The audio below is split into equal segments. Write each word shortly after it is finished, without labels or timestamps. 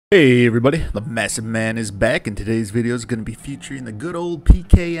Hey everybody, the Massive Man is back, and today's video is going to be featuring the good old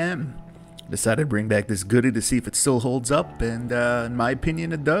PKM. Decided to bring back this goodie to see if it still holds up, and in my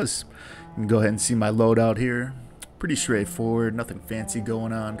opinion it does. You can go ahead and see my loadout here. Pretty straightforward, nothing fancy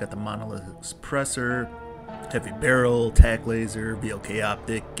going on. Got the monolith suppressor, heavy barrel, tac laser, VLK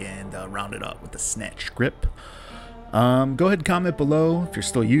optic, and rounded up with the snatch grip. Go ahead and comment below if you're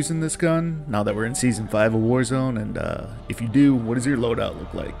still using this gun now that we're in Season 5 of Warzone, and if you do, what does your loadout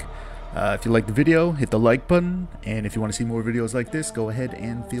look like? If you like the video, hit the like button, and if you want to see more videos like this, go ahead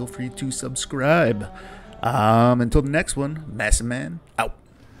and feel free to subscribe. Until the next one, Massive Man, out.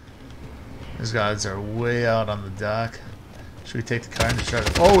 These guys are way out on the dock. Should we take the car and just try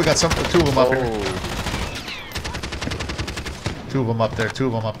to... Oh, we got two of them up here. Two of them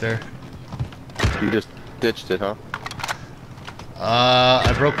up there. You just ditched it, huh?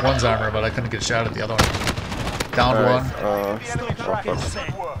 I broke one's armor, but I couldn't get a shot at the other one. Downed one.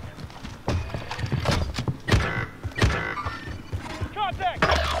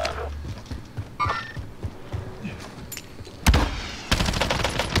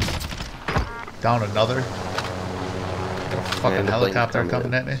 Down another. Got a fucking helicopter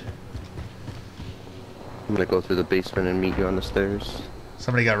coming at me. I'm gonna go through the basement and meet you on the stairs.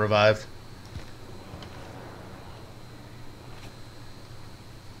 Somebody got revived.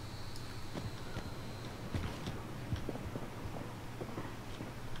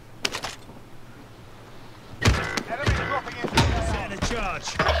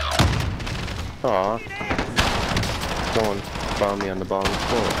 Aw. Someone found me on the bottom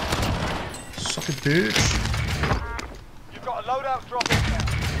floor. Suck it, bitch. You've got a loadout dropping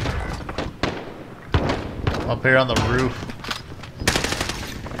now. Up here on the roof.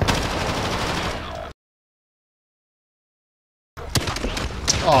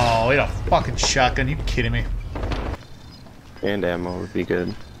 Oh, we had a fucking shotgun. You kidding me? And ammo would be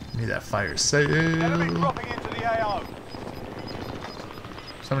good. Need that fire sale. Enemy dropping into the AO.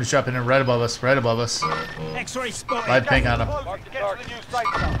 Somebody's dropping in right above us. X-ray spotted. Live ping on him. Get to the new safe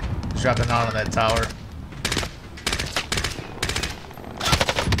zone. He's dropping down on that tower.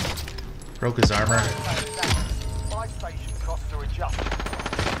 Broke his armor. Buy station costs are adjusted.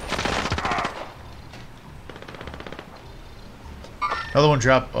 Another one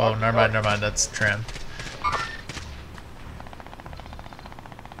dropped. Oh, never mind. That's trim.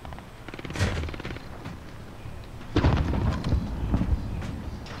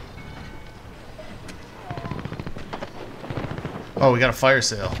 Oh, we got a fire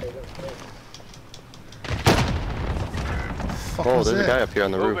sale. Oh, there's a guy up here on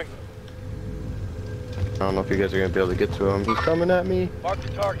the roof. I don't know if you guys are gonna be able to get to him. He's coming at me. Mark the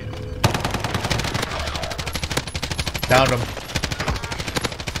target. Downed him.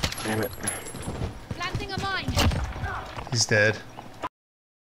 Damn it. Planting a mine. He's dead.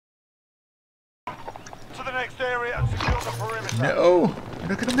 To the next area and secure the perimeter. No, you're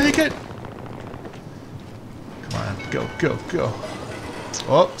not gonna make it. Come on, go.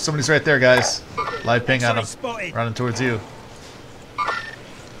 Oh, somebody's right there, guys. Live ping on him. Running towards you.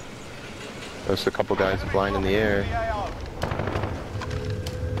 There's a couple guys flying in the air.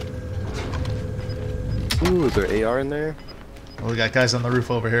 Ooh, is there AR in there? Oh, we got guys on the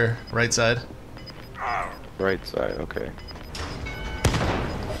roof over here, right side. Right side, okay.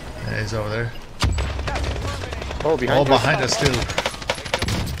 Yeah, he's over there. Oh, behind Oh, you. behind us too.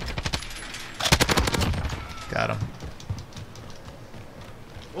 Got him.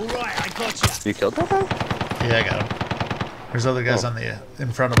 Alright, I got you. You killed that guy? Yeah, I got him. There's other guys on the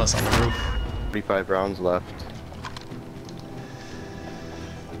in front of us on the roof. 35 rounds left.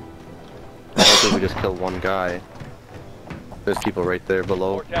 I think we just killed one guy. There's people right there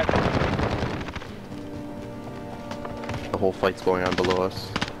below. The whole fight's going on below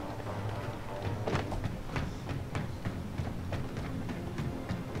us.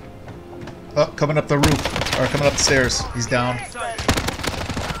 Oh, coming up the roof, or coming up the stairs. He's down.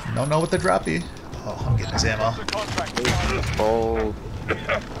 Don't know what the droppy. Oh, I'm getting his ammo. Oh,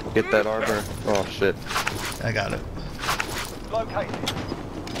 get that armor. Oh shit. I got it. Located.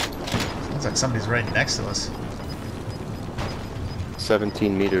 Looks like somebody's right next to us.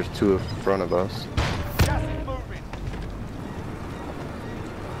 17 meters to in front of us. Gas is moving.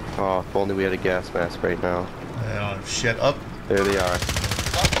 Oh, if only we had a gas mask right now. Oh, shit. Up. There they are.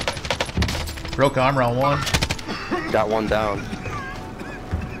 Broke armor on one. Got one down.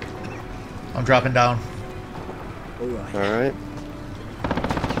 I'm dropping down. Alright.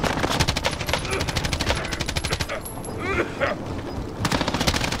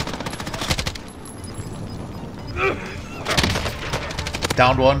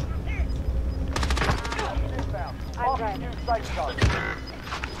 Downed one. I'm right.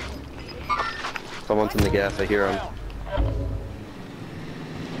 Someone's in the gas, I hear him.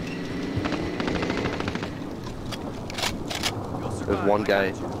 There's one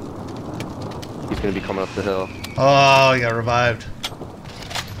guy. He's gonna be coming up the hill. Oh, he got revived.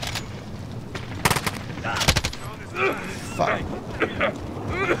 Fuck.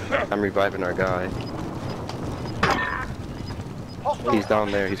 I'm reviving our guy. He's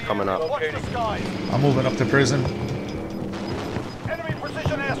down there, he's coming up. Watch the skies. I'm moving up to prison. Enemy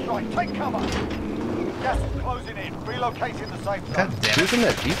precision airstrike. Take cover. Gas is closing in. Relocating the safe zone. God damn Who's it. in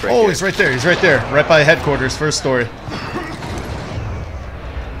that Jeep right Oh, here? he's right there. He's right there. Right by headquarters. First story.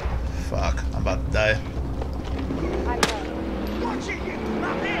 Fuck. I'm about to die.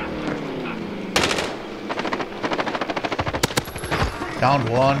 Downed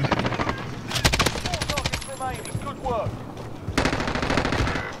one. 4 targets remaining. Good work.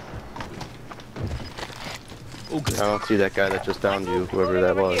 I don't see that guy that just downed you, whoever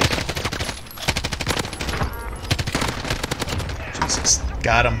that was. Jesus.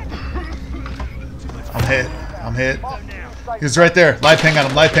 Got him. I'm hit. I'm hit. He's right there. Live ping on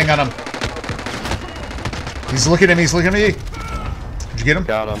him. Live ping on him. He's looking at me. He's looking at me. Did you get him?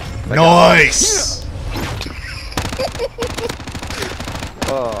 Got him. Nice.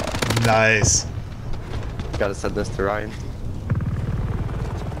 Oh, Nice. gotta send this to Ryan.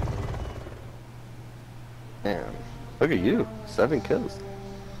 Damn. Look at you. 7 kills.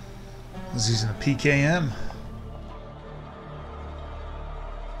 I was using a PKM.